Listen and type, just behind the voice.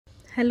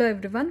Hello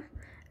everyone,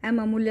 I am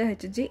Amulya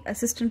HG,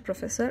 Assistant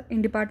Professor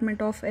in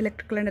Department of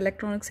Electrical and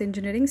Electronics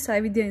Engineering,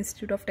 Sai Vidya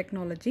Institute of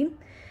Technology.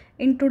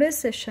 In today's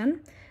session,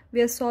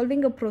 we are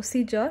solving a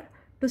procedure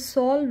to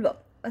solve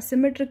a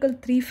symmetrical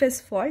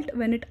three-phase fault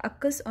when it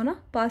occurs on a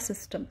power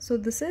system. So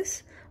this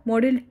is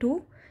Module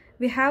 2.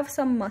 We have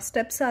some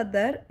steps are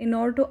there in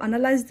order to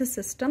analyze the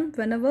system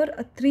whenever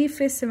a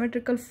three-phase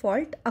symmetrical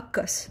fault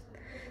occurs.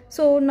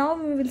 So now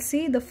we will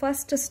see the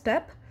first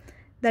step,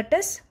 that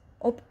is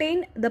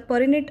obtain the per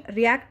unit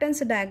reactance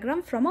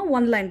diagram from a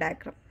one-line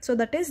diagram. So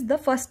that is the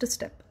first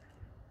step.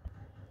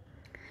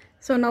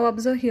 So now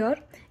observe here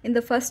in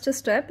the first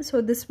step,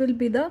 so this will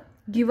be the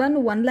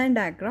given one-line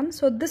diagram.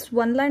 So this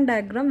one-line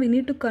diagram we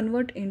need to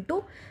convert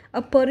into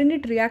a per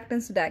unit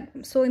reactance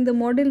diagram. So in the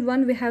module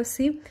 1 we have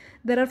seen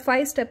there are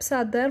 5 steps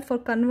are there for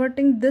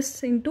converting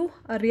this into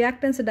a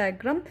reactance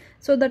diagram.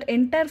 So that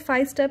entire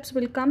 5 steps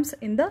will comes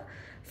in the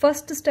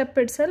first step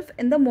itself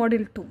in the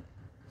module 2.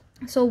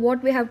 So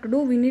what we have to do,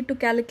 we need to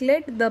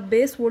calculate the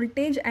base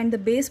voltage and the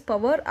base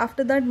power.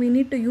 After that we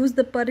need to use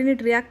the per unit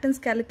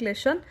reactance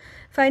calculation.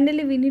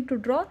 Finally we need to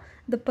draw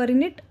the per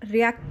unit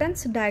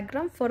reactance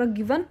diagram for a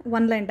given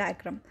one line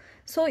diagram.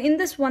 So in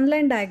this one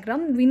line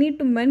diagram we need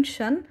to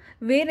mention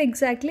where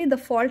exactly the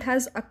fault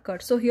has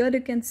occurred. So here you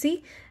can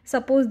see,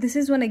 suppose this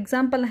is one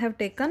example I have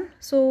taken.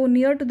 So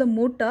near to the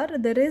motor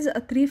there is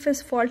a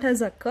three-phase fault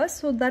has occurred.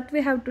 So that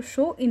we have to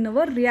show in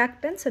our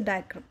reactance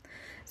diagram.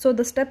 So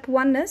the step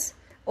 1 is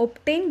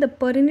obtain the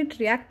per unit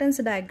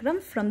reactance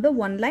diagram from the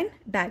one line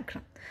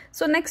diagram.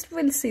 So next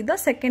we'll see the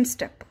second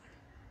step.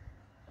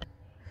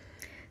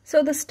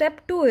 So the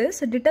step 2 is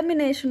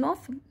determination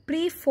of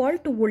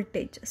pre-fault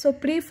voltage. So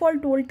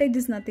pre-fault voltage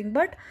is nothing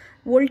but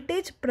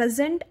voltage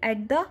present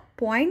at the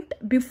point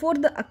before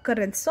the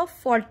occurrence of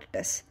fault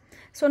test.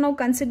 So now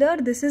consider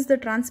this is the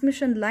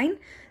transmission line.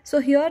 So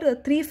here the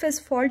three-phase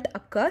fault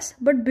occurs,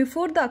 but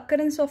before the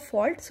occurrence of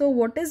fault, so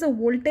what is the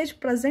voltage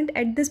present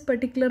at this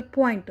particular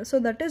point? So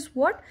that is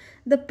what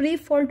the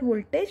pre-fault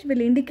voltage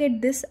will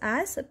indicate this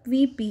as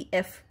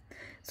VPF.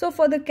 So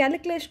for the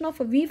calculation of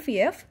a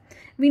VPF,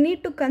 we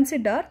need to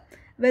consider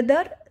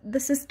whether the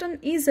system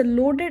is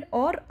loaded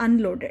or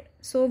unloaded.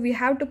 So we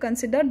have to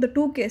consider the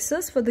two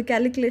cases for the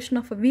calculation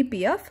of a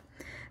VPF.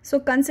 So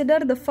consider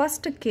the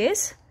first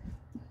case,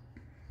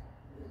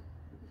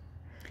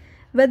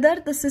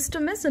 whether the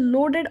system is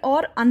loaded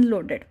or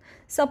unloaded.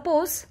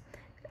 Suppose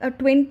a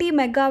 20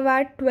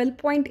 megawatt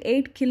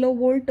 12.8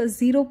 kilovolt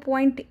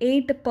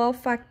 0.8 power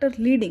factor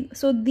leading.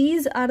 So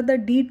these are the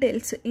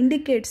details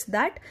indicates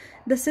that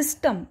the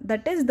system,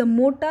 that is the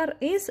motor,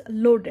 is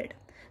loaded.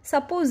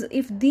 Suppose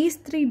if these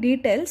three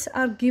details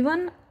are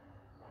given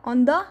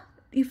on the,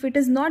 if it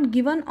is not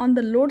given on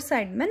the load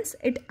side, means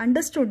it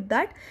understood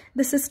that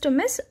the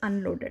system is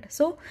unloaded.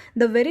 So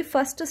the very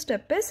first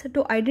step is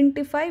to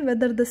identify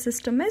whether the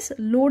system is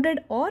loaded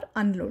or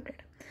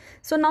unloaded.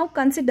 So now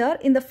consider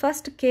in the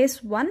first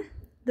case 1,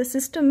 the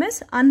system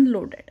is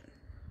unloaded.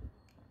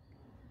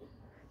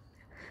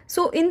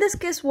 So in this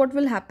case what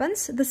will happen?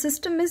 The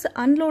system is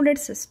unloaded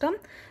system.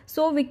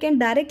 So we can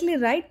directly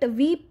write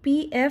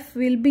VPF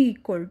will be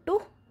equal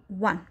to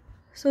 1.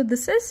 So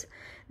this is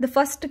the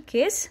first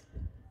case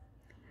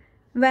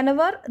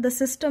whenever the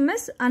system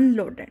is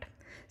unloaded.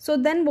 So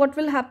then what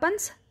will happen?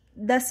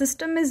 The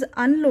system is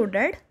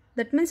unloaded.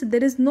 That means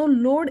there is no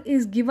load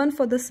is given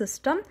for the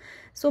system.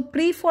 So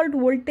pre-fault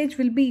voltage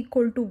will be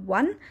equal to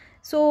 1.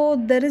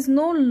 So there is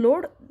no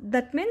load.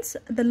 That means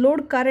the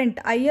load current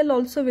IL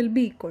also will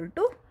be equal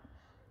to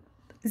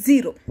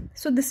 0.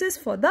 So this is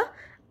for the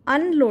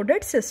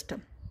unloaded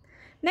system.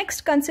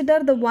 Next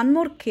consider the one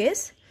more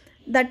case,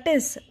 that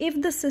is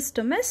if the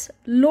system is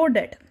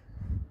loaded.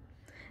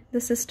 The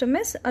system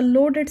is a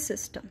loaded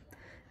system.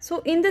 So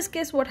in this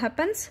case what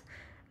happens?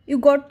 You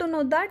got to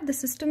know that the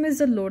system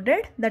is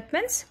loaded. That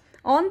means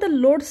on the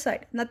load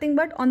side, nothing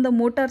but on the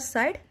motor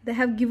side, they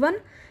have given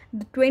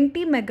the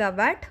 20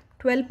 megawatt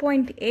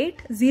 12.8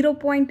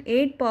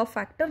 0.8 power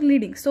factor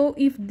leading. So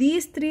if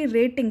these three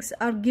ratings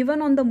are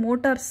given on the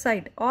motor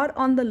side or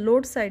on the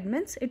load side,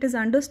 means it is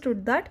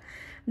understood that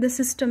the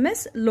system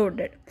is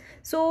loaded.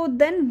 So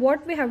then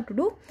what we have to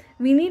do?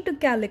 We need to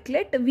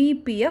calculate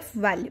VPF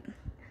value.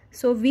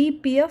 So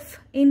VPF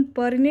in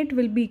per unit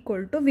will be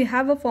equal to, we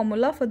have a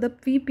formula for the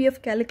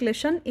VPF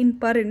calculation in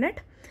per unit,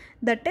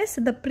 that is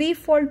the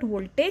pre-fault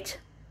voltage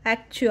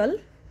actual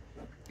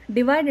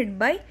divided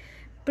by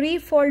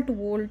pre-fault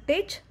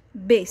voltage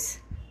base.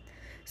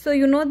 So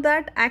you know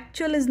that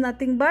actual is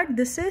nothing but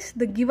this is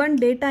the given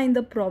data in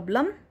the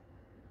problem.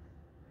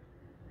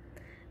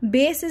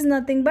 Base is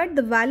nothing but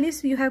the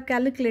values you have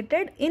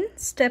calculated in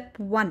step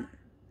 1,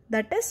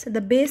 that is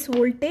the base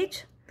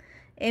voltage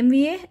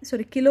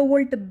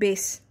kilovolt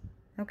base.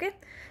 Okay,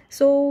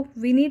 so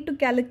we need to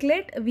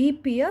calculate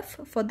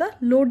VPF for the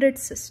loaded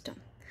system.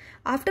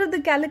 After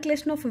the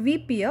calculation of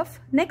VPF,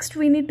 next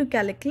we need to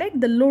calculate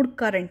the load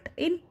current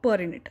in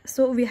per unit.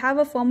 So we have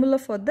a formula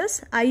for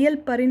this. IL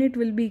per unit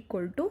will be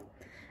equal to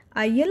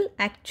IL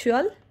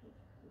actual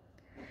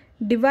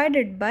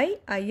divided by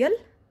IL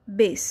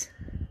base.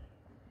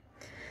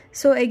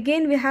 So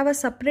again we have a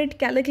separate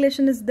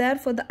calculation is there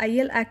for the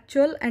IL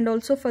actual and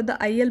also for the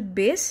IL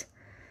base.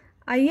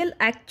 IL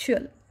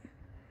actual,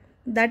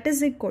 that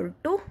is equal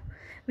to,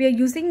 we are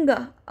using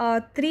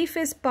a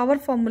three-phase power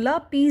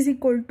formula, P is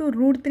equal to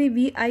root 3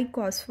 VI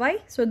cos phi.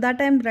 So that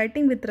I am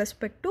writing with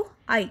respect to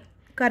I,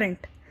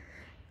 current.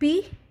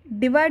 P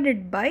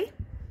divided by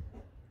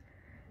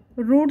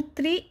root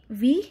 3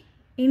 V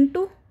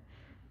into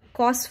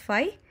cos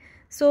phi.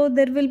 So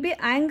there will be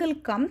angle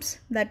comes,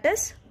 that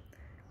is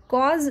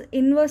cos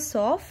inverse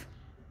of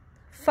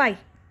phi.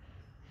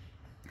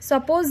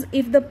 Suppose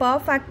if the power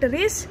factor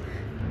is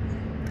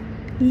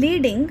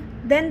leading,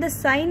 then the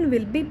sign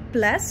will be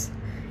plus.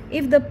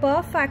 If the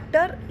power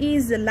factor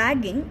is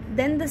lagging,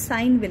 then the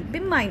sign will be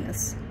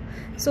minus.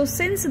 So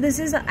since this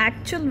is an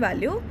actual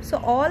value, so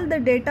all the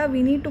data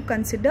we need to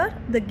consider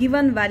the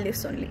given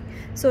values only.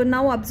 So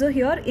now observe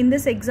here in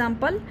this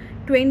example,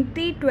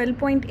 20,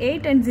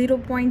 12.8 and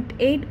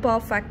 0.8 power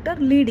factor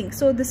leading.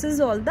 So this is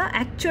all the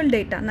actual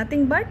data,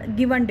 nothing but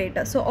given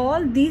data. So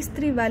all these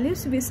three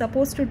values we are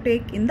supposed to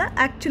take in the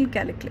actual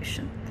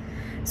calculation.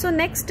 So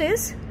next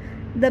is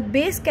the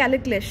base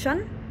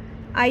calculation,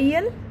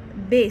 IL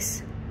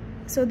base.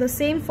 So the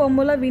same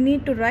formula we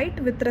need to write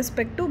with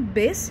respect to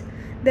base.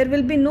 There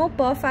will be no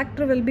power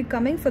factor will be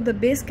coming for the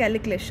base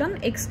calculation.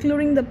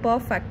 Excluding the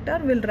power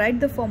factor, we'll write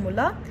the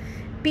formula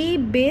P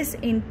base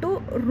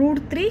into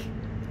root 3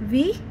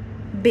 V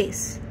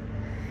base.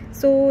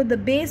 So the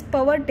base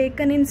power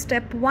taken in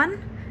step 1,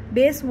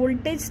 base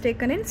voltage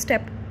taken in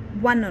step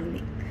 1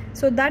 only.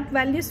 So that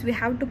values we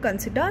have to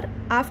consider.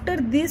 After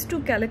these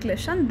two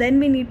calculations, then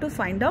we need to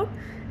find out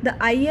the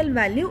IL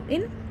value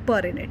in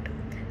per unit.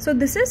 So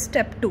this is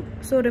step 2.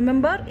 So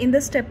remember, in the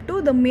step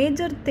 2, the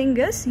major thing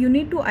is you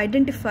need to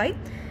identify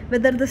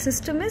whether the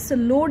system is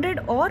loaded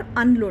or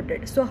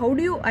unloaded. So how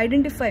do you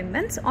identify?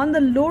 Means on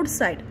the load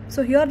side.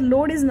 So here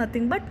load is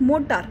nothing but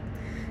motor.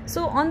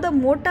 So on the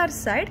motor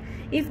side,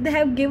 if they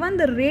have given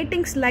the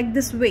ratings like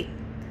this way,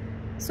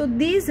 so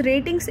these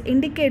ratings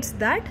indicates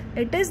that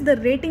it is the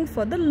rating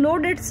for the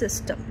loaded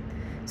system.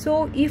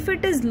 So if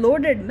it is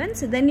loaded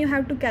means then you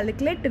have to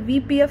calculate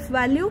VPF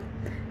value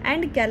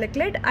and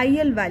calculate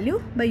IL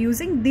value by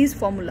using these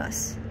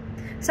formulas.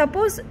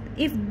 Suppose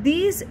if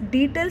these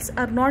details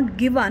are not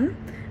given,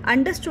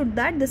 understood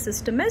that the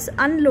system is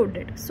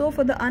unloaded. So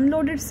for the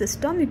unloaded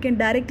system, you can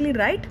directly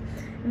write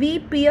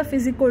VPF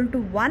is equal to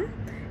 1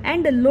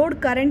 and the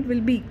load current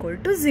will be equal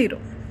to 0.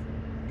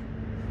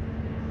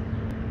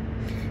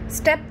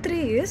 Step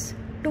 3 is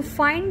to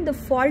find the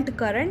fault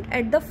current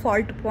at the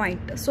fault point.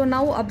 So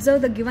now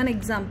observe the given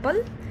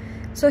example.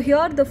 So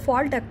here the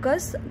fault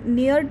occurs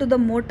near to the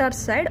motor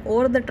side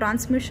or the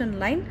transmission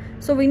line.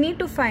 So we need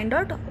to find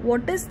out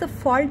what is the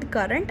fault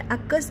current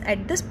occurs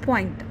at this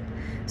point.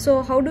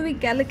 So how do we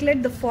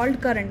calculate the fault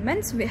current?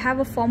 Means we have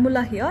a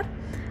formula here.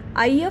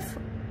 IF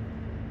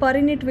per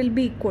unit will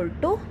be equal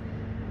to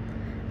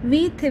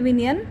V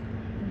Thevenin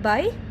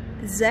by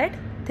Z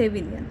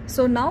Thevenin.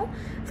 So now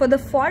for the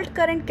fault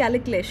current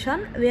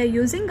calculation, we are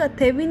using a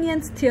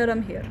Thevenin's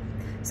theorem here.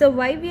 So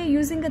why we are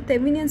using a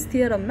Thevenin's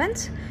theorem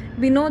means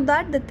we know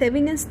that the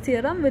Thevenin's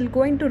theorem will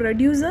going to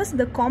reduce us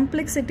the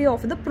complexity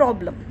of the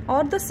problem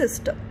or the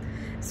system.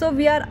 So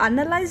we are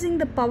analyzing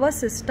the power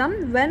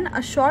system when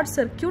a short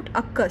circuit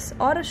occurs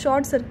or a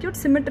short circuit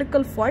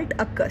symmetrical fault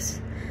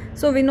occurs.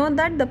 So we know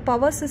that the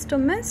power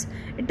system is,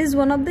 it is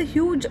one of the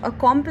huge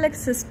complex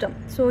system.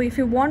 So if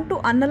you want to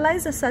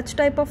analyze such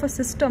type of a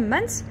system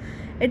means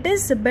it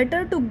is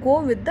better to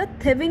go with the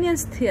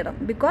Thevenin's theorem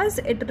because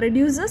it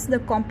reduces the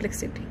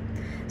complexity.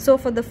 So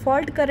for the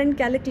fault current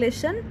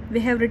calculation, we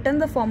have written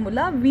the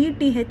formula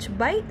VTH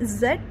by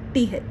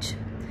ZTH.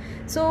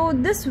 So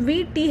this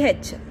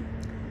VTH,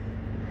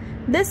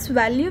 this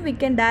value we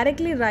can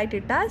directly write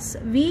it as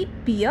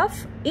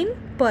VPF in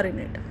per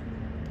unit.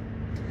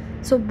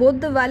 So both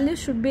the values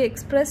should be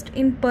expressed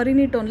in per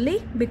unit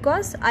only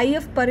because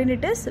IF per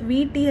unit is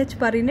VTH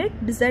per unit,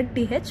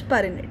 ZTH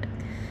per unit.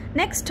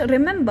 Next,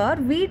 remember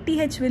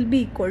VTH will be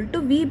equal to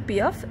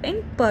VPF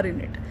in per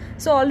unit.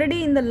 So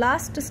already in the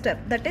last step,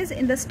 that is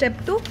in the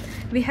step 2,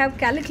 we have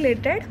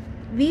calculated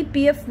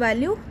VPF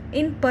value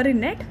in per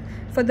unit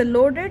for the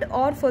loaded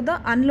or for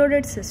the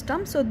unloaded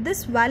system. So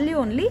this value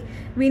only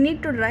we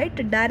need to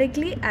write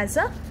directly as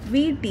a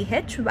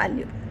VTH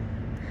value.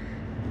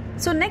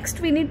 So next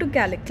we need to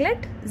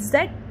calculate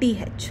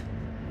ZTH.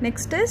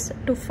 Next is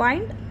to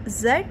find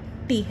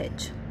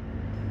ZTH.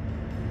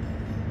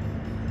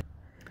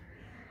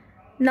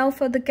 Now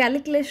for the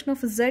calculation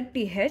of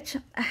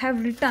ZTH, I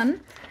have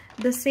written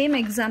the same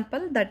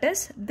example, that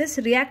is this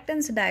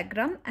reactance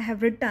diagram I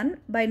have written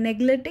by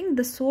neglecting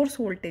the source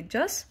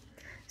voltages.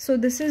 So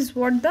this is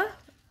what the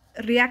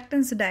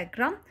reactance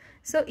diagram.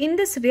 So in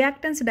this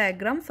reactance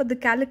diagram for the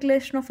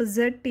calculation of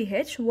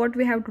ZTH, what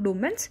we have to do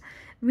means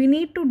we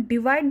need to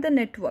divide the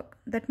network.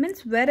 That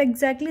means where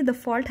exactly the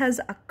fault has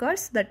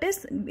occurs, that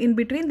is in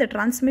between the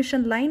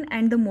transmission line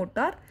and the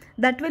motor,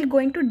 that will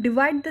going to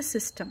divide the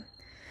system.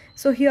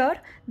 So here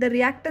the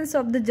reactance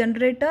of the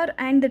generator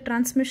and the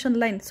transmission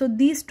line, so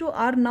these two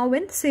are now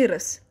in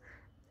series.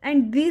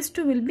 and these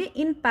two will be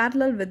in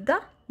parallel with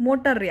the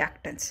motor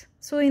reactance.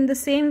 So in the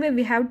same way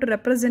we have to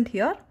represent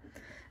here.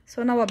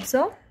 So now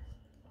observe,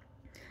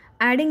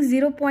 adding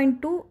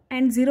 0.2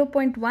 and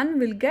 0.1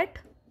 will get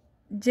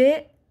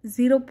J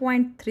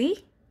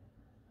 0.3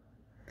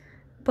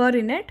 per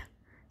unit.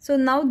 So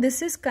now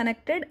this is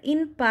connected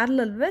in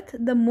parallel with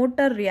the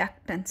motor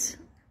reactance,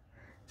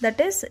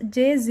 that is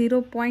J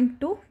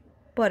 0.2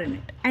 per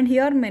unit, and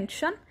here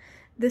mention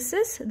this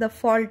is the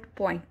fault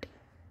point.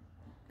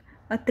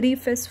 A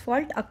three-phase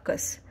fault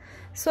occurs.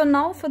 So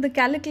now for the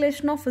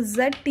calculation of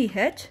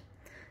ZTH,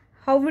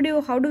 how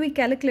do we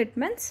calculate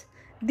means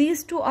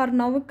these two are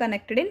now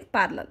connected in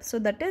parallel. So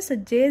that is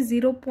J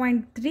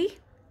 0.3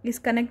 is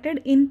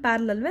connected in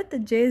parallel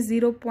with J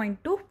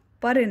 0.2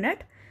 per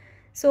unit.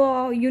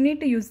 So you need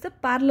to use the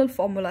parallel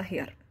formula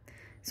here.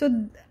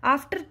 So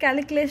after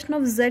calculation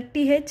of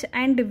ZTH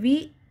and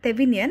V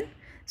Thevenin,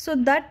 so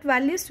that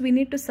values we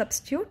need to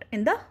substitute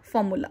in the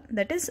formula,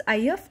 that is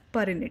IF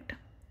per unit.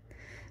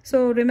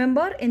 So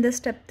remember, in the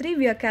step 3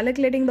 we are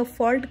calculating the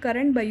fault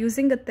current by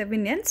using the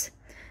Thevenins.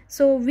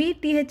 So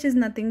VTH is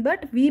nothing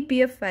but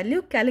VPF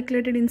value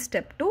calculated in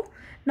step 2.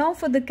 Now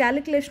for the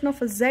calculation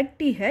of a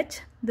ZTH,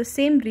 the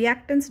same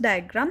reactance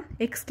diagram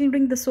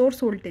excluding the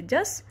source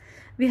voltages,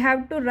 we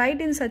have to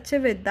write in such a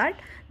way that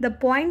the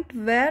point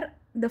where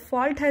the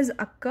fault has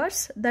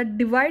occurs that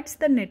divides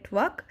the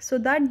network, so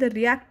that the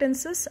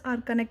reactances are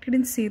connected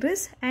in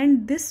series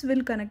and this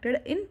will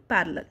connected in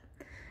parallel.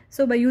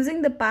 So by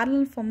using the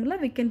parallel formula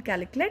we can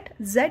calculate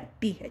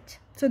ZTH.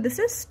 So this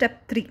is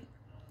step 3.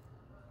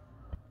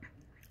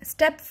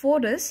 Step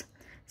 4 is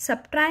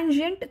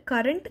subtransient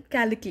current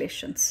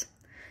calculations.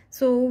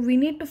 So we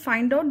need to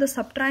find out the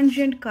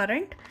subtransient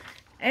current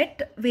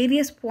at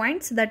various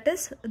points, that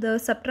is the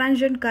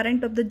subtransient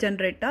current of the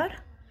generator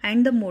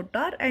and the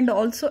motor, and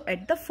also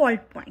at the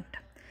fault point.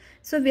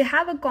 So we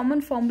have a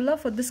common formula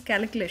for this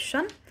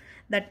calculation,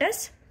 that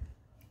is,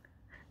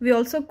 we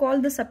also call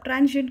the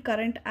subtransient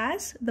current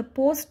as the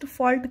post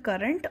fault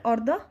current or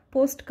the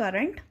post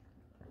current.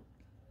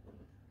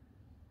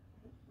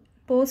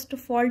 Post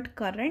fault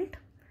current,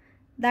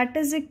 that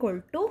is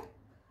equal to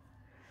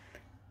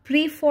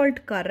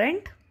pre-fault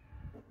current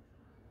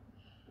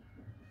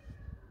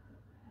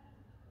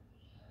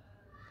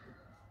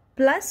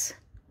plus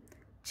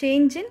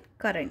change in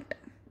current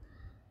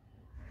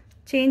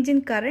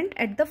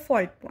at the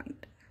fault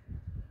point.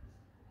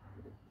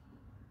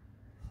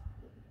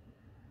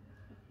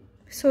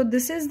 So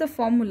this is the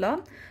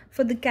formula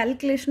for the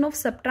calculation of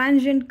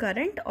subtransient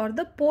current or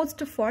the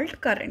post fault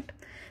current.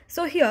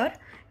 So here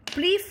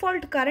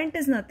pre-fault current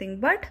is nothing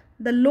but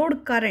the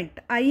load current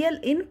IL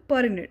in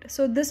per unit.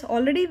 So this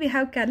already we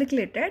have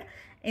calculated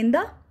in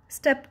the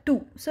step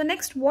 2. So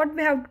next what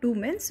we have to do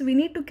means we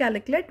need to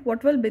calculate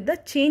what will be the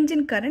change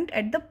in current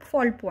at the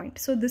fault point.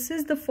 So this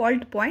is the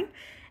fault point.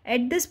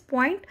 At this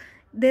point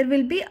there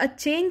will be a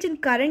change in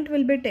current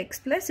will be takes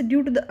place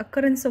due to the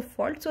occurrence of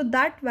fault. So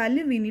that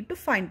value we need to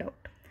find out.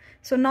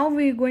 So now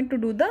we are going to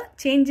do the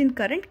change in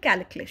current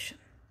calculation.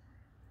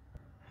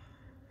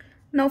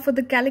 Now for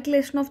the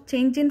calculation of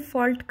change in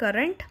fault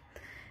current,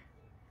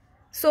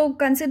 so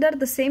consider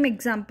the same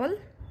example.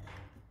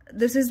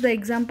 This is the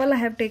example I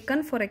have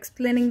taken for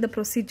explaining the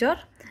procedure.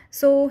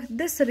 So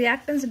this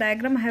reactance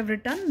diagram I have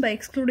written by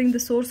excluding the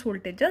source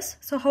voltages.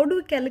 So how do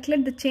we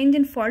calculate the change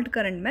in fault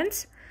current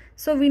means?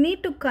 So we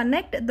need to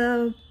connect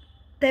the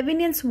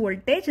Thevenin's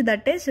voltage,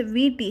 that is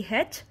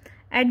VTH,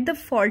 at the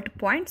fault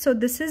point. So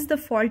this is the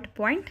fault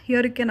point.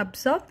 Here you can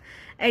observe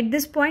at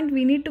this point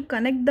we need to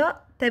connect the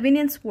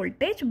Thevenin's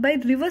voltage by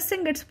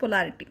reversing its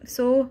polarity.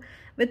 So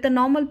with the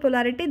normal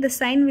polarity the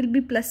sign will be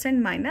plus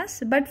and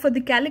minus, but for the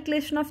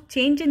calculation of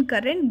change in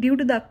current due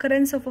to the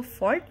occurrence of a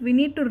fault we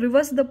need to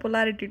reverse the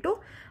polarity to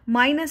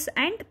minus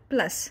and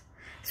plus,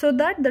 so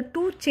that the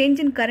two change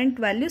in current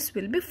values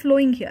will be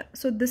flowing here.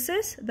 So this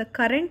is the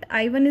current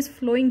I1 is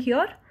flowing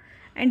here,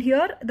 and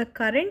here the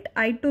current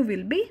I2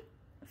 will be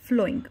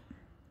flowing.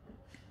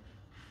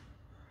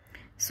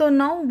 So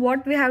now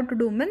what we have to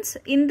do means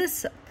in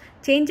this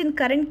change in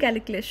current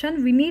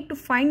calculation we need to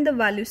find the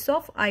values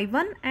of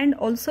I1 and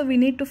also we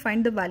need to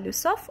find the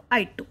values of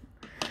I2.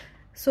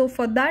 So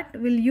for that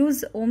we'll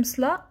use Ohm's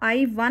law.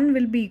 I1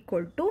 will be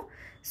equal to,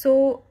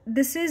 so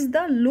this is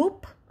the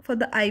loop for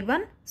the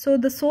I1. So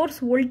the source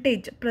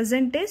voltage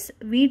present is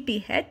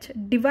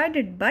VTH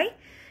divided by,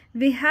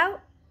 we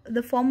have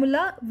the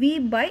formula V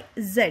by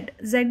Z.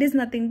 Z is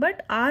nothing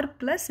but R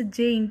plus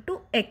J into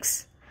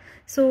X.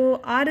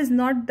 So R is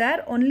not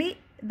there, only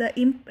the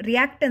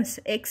reactance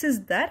X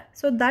is there,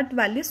 so that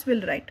values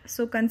will write.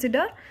 So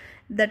consider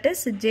that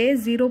is J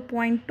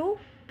 0.2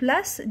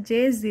 plus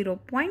J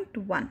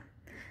 0.1.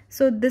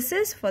 So this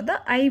is for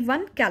the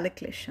I1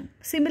 calculation.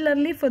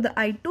 Similarly for the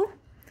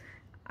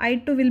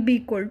I2 will be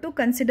equal to,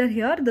 consider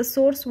here the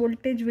source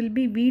voltage will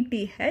be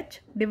VTH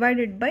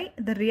divided by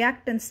the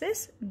reactance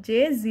is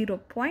J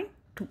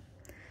 0.2.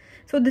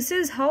 So this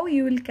is how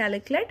you will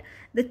calculate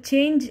the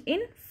change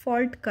in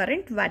fault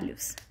current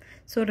values.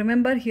 So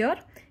remember here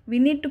we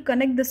need to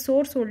connect the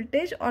source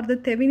voltage or the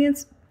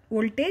Thevenin's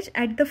voltage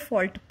at the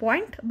fault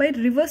point by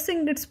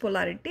reversing its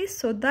polarity,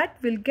 so that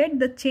we'll get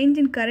the change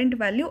in current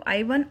value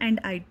I1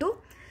 and I2.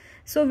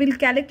 So we'll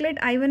calculate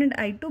I1 and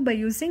I2 by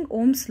using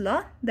Ohm's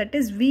law, that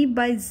is V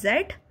by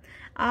Z.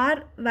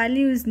 R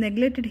value is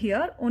neglected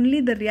here,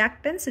 only the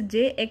reactance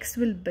Jx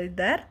will be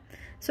there.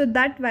 So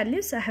that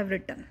values I have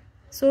written.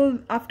 So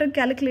after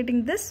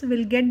calculating this,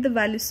 we'll get the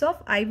values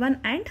of I1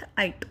 and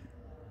I2.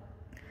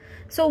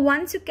 So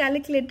once you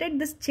calculated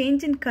this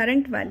change in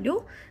current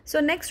value, so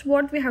next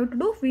what we have to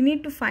do, we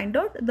need to find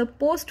out the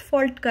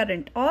post-fault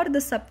current or the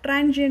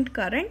subtransient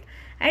current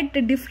at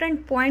the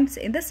different points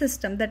in the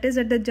system, that is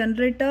at the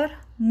generator,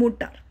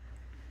 motor.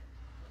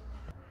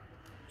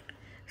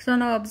 So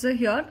now observe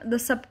here, the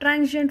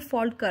subtransient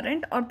fault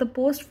current or the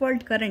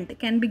post-fault current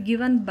can be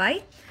given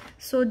by,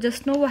 so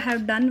just now I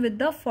have done with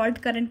the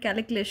fault current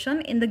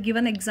calculation in the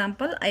given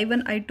example,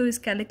 I1, I2 is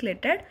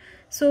calculated.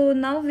 So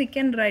now we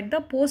can write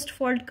the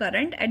post-fault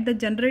current at the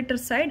generator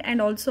side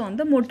and also on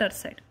the motor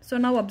side. So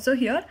now observe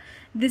here,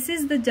 this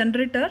is the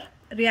generator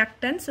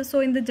reactance.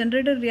 So in the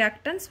generator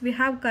reactance, we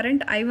have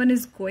current I1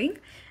 is going,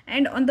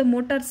 and on the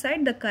motor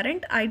side, the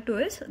current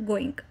I2 is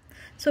going.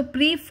 So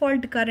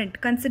pre-fault current,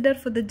 consider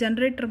for the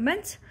generator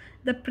means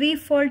the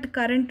pre-fault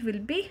current will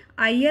be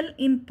IL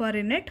in per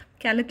unit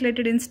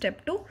calculated in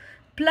step 2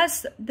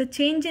 plus the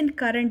change in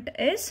current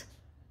is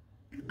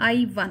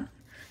I1.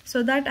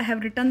 So that I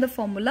have written the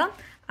formula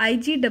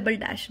Ig double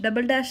dash.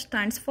 Double dash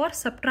stands for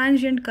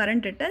subtransient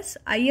current, it is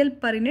IL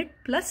per unit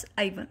plus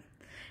I1.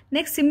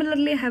 Next,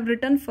 similarly I have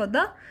written for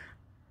the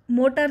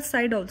motor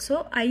side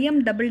also,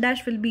 Im double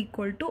dash will be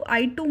equal to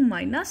I2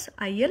 minus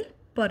IL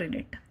per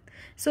unit.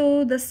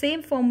 So the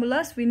same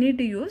formulas we need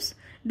to use.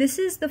 This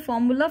is the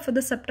formula for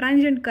the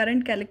subtransient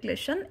current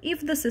calculation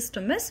if the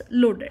system is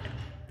loaded.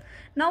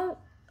 Now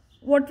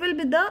what will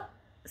be the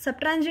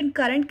subtransient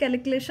current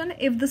calculation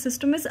if the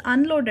system is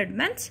unloaded?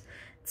 Means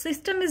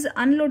system is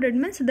unloaded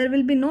means there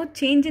will be no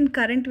change in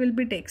current will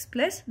be takes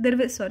place. There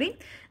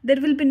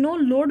will be no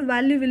load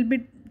value will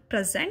be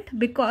present,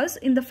 because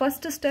in the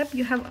first step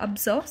you have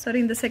observed,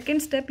 in the second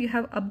step you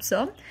have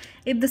observed,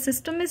 if the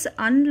system is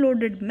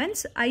unloaded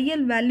means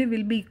IL value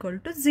will be equal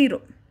to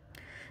 0.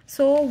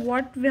 So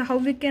how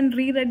we can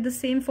rewrite the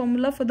same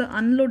formula for the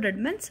unloaded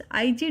means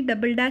Ig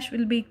double dash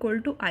will be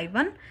equal to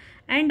I1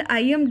 and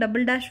Im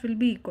double dash will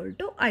be equal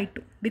to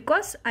I2,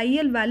 because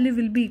IL value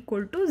will be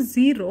equal to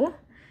 0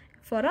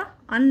 for a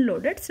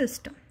unloaded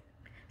system.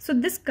 So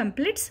this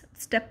completes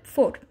step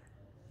 4.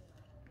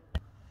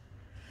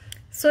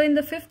 So in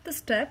the fifth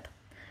step,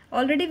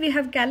 already we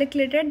have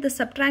calculated the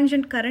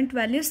subtransient current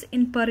values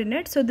in per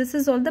unit. So this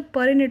is all the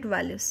per unit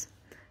values.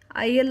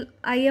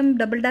 Im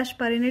double dash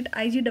per unit,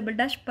 Ig double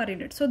dash per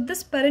unit. So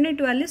this per unit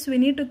values we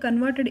need to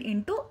convert it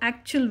into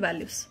actual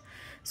values.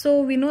 So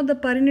we know the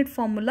per unit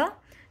formula,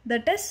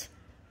 that is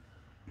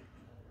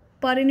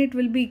per unit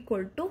will be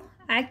equal to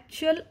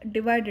actual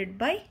divided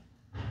by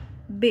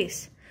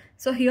base.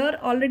 So here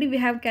already we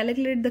have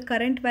calculated the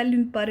current value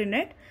in per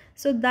unit.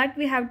 So that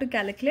we have to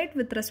calculate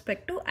with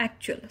respect to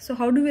actual. So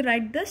how do we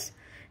write this?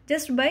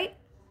 Just by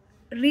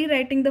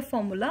rewriting the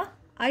formula,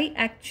 I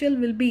actual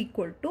will be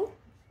equal to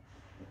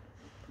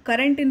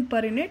current in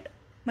per unit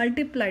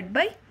multiplied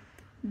by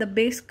the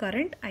base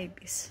current I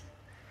base.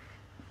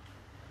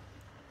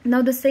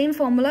 Now the same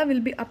formula will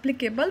be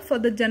applicable for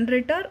the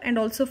generator and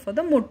also for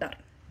the motor.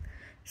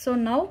 So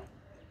now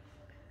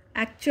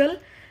actual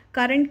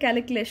current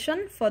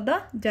calculation for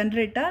the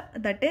generator,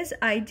 that is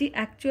Ig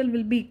actual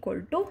will be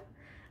equal to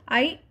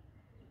I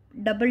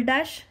double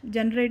dash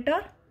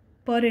generator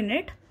per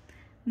unit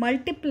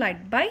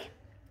multiplied by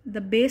the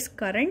base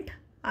current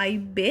I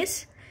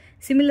base.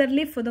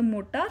 Similarly for the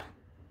motor,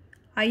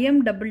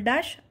 Im double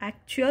dash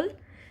actual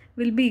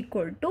will be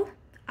equal to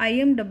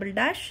Im double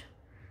dash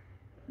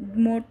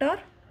motor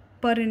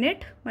per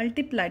unit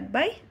multiplied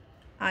by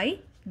I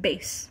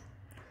base.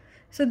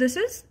 So this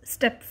is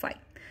step 5.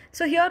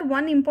 So here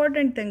one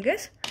important thing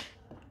is,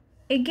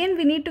 again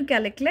we need to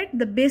calculate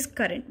the base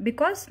current,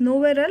 because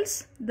nowhere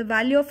else the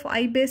value of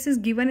I base is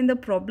given in the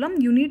problem.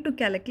 You need to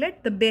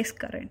calculate the base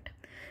current.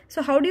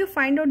 So how do you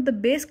find out the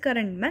base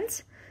current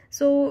means?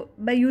 So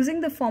by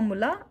using the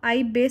formula,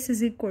 I base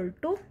is equal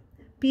to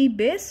P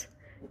base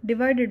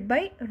divided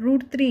by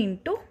 √3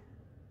 into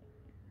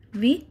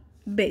V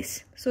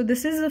base. So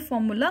this is the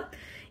formula.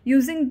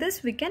 Using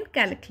this we can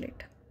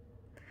calculate.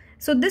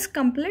 So this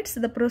completes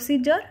the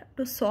procedure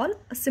to solve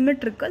a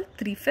symmetrical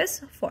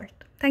 3-phase fault.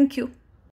 Thank you.